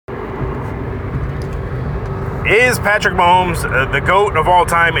Is Patrick Mahomes the GOAT of all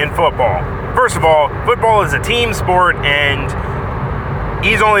time in football? First of all, football is a team sport, and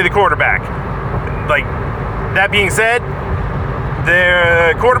he's only the quarterback. Like, that being said,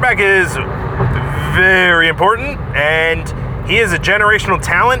 the quarterback is very important, and he is a generational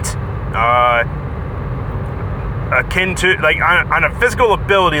talent, akin to, like, on a physical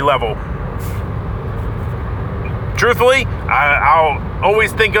ability level. Truthfully, I'll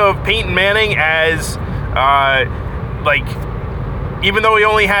always think of Peyton Manning as, like, even though he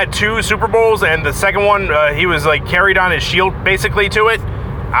only had 2 Super Bowls, and the second one, he was, like, carried on his shield, basically, to it,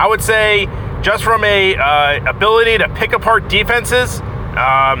 I would say, just from a ability to pick apart defenses,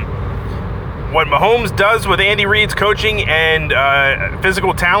 what Mahomes does with Andy Reid's coaching and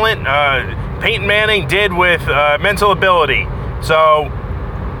physical talent, Peyton Manning did with mental ability. So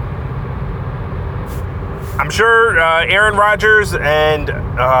I'm sure Aaron Rodgers and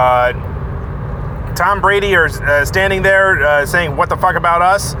Tom Brady are standing there saying, "What the fuck about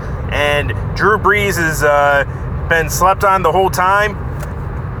us?" And Drew Brees has been slept on the whole time.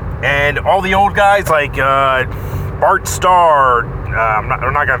 And all the old guys like Bart Starr, I'm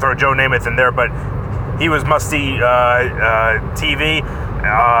not going to throw Joe Namath in there, but he was musty TV.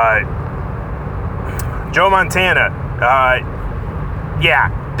 Joe Montana,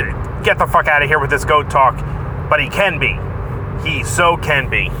 get the fuck out of here with this GOAT talk. But he can be. He so can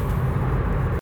be.